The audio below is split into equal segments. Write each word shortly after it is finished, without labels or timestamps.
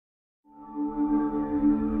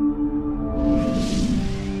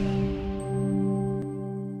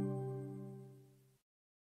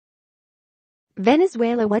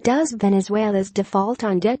Venezuela. What does Venezuela's default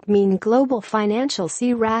on debt mean? Global financial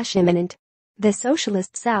c.rash imminent. The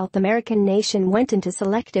socialist South American nation went into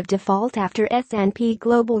selective default after S&P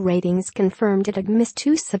Global Ratings confirmed it had missed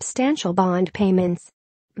two substantial bond payments.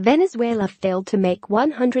 Venezuela failed to make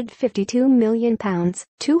 £152 million,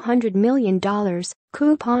 $200 million,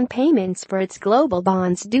 coupon payments for its global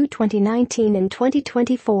bonds due 2019 and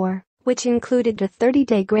 2024, which included a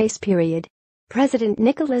 30-day grace period. President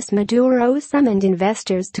Nicolas Maduro summoned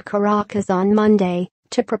investors to Caracas on Monday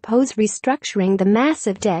to propose restructuring the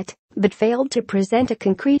massive debt, but failed to present a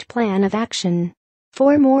concrete plan of action.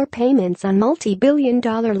 Four more payments on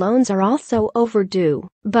multi-billion-dollar loans are also overdue,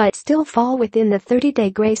 but still fall within the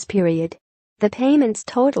 30-day grace period. The payments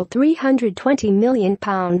total £320 million,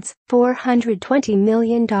 $420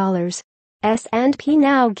 million. S&P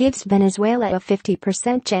now gives Venezuela a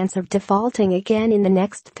 50% chance of defaulting again in the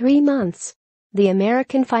next 3 months. The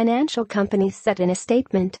American financial company said in a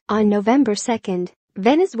statement on November 2.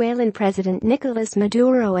 Venezuelan President Nicolas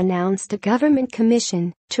Maduro announced a government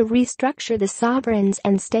commission to restructure the sovereigns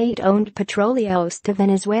and state-owned Petróleos de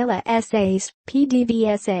Venezuela S.A.'s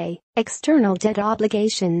PDVSA external debt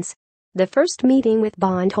obligations. The first meeting with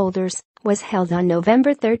bondholders was held on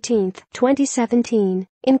November 13, 2017,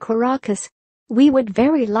 in Caracas. We would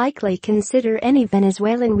very likely consider any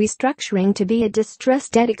Venezuelan restructuring to be a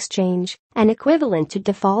distressed debt exchange, an equivalent to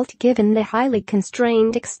default given the highly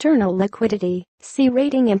constrained external liquidity,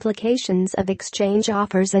 C-rating implications of exchange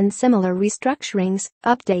offers and similar restructurings.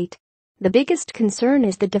 Update. The biggest concern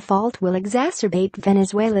is the default will exacerbate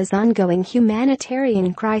Venezuela's ongoing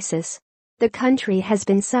humanitarian crisis. The country has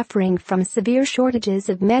been suffering from severe shortages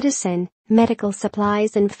of medicine, medical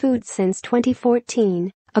supplies and food since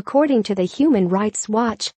 2014. According to the Human Rights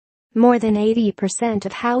Watch, more than 80%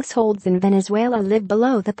 of households in Venezuela live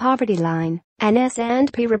below the poverty line, and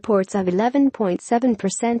S&P reports of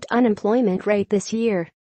 11.7% unemployment rate this year.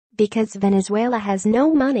 Because Venezuela has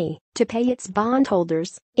no money to pay its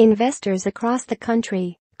bondholders, investors across the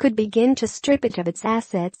country could begin to strip it of its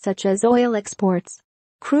assets such as oil exports.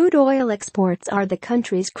 Crude oil exports are the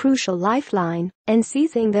country's crucial lifeline, and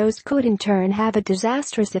seizing those could in turn have a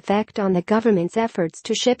disastrous effect on the government's efforts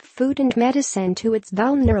to ship food and medicine to its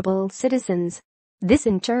vulnerable citizens. This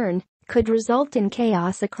in turn could result in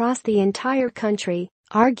chaos across the entire country,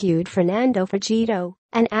 argued Fernando Fujito,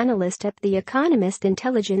 an analyst at the Economist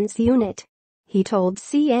Intelligence Unit. He told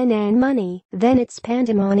CNN Money, "Then it's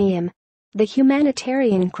pandemonium. The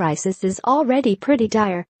humanitarian crisis is already pretty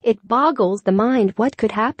dire. It boggles the mind what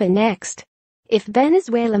could happen next. If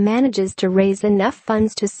Venezuela manages to raise enough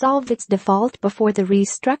funds to solve its default before the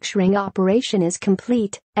restructuring operation is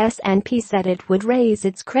complete," S&P said it would raise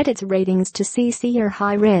its credit ratings to CC or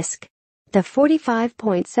high risk. The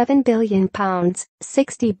 £45.7 billion,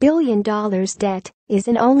 $60 billion debt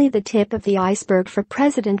isn't only the tip of the iceberg for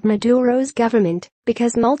President Maduro's government,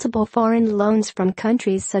 because multiple foreign loans from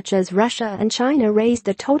countries such as Russia and China raised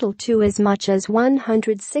the total to as much as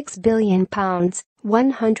 £106 billion,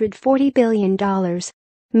 $140 billion.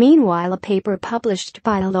 Meanwhile, a paper published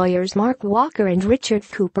by lawyers Mark Walker and Richard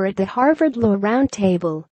Cooper at the Harvard Law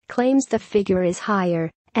Roundtable claims the figure is higher,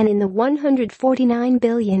 and in the £149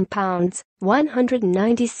 billion,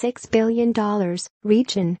 $196 billion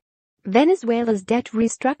region. Venezuela's debt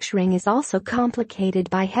restructuring is also complicated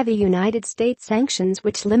by heavy United States sanctions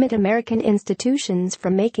which limit American institutions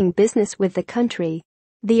from making business with the country.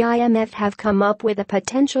 The IMF have come up with a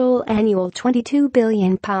potential annual £22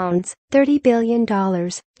 billion, $30 billion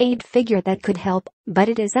aid figure that could help, but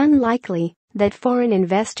it is unlikely that foreign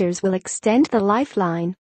investors will extend the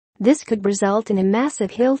lifeline. This could result in a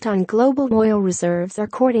massive hit on global oil reserves,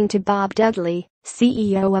 according to Bob Dudley,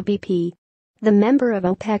 CEO of BP. The member of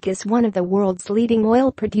OPEC is one of the world's leading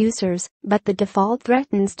oil producers, but the default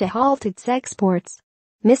threatens to halt its exports.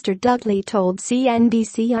 Mr. Dudley told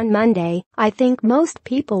CNBC on Monday, "I think most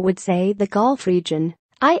people would say the Gulf region.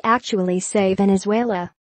 I actually say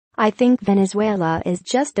Venezuela. I think Venezuela is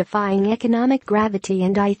just defying economic gravity,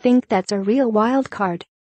 and I think that's a real wild card."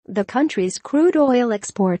 The country's crude oil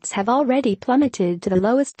exports have already plummeted to the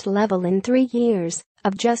lowest level in 3 years,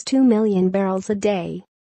 of just 2 million barrels a day.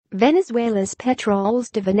 Venezuela's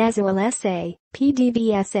Petróleos de Venezuela S.A.,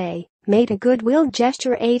 PDVSA, made a goodwill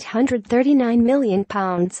gesture £839 million,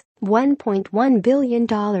 $1.1 billion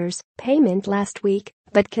payment last week,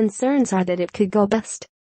 but concerns are that it could go bust.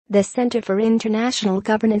 The Center for International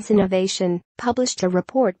Governance Innovation published a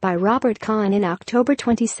report by Robert Kahn in October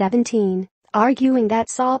 2017. Arguing that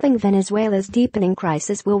solving Venezuela's deepening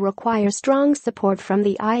crisis will require strong support from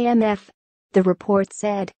the IMF. The report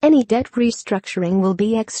said any debt restructuring will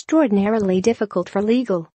be extraordinarily difficult for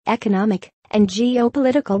legal, economic, and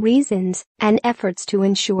geopolitical reasons, and efforts to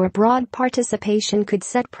ensure broad participation could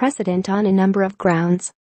set precedent on a number of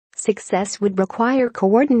grounds. Success would require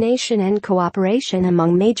coordination and cooperation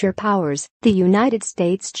among major powers, the United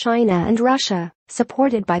States, China and Russia,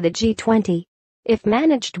 supported by the G20. If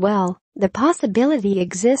managed well, the possibility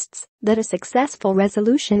exists that a successful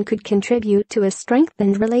resolution could contribute to a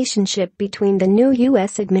strengthened relationship between the new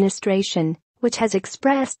U.S. administration, which has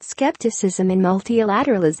expressed skepticism in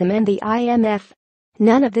multilateralism, and the IMF.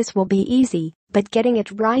 None of this will be easy, but getting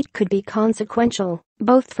it right could be consequential,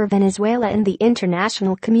 both for Venezuela and the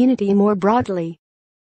international community more broadly.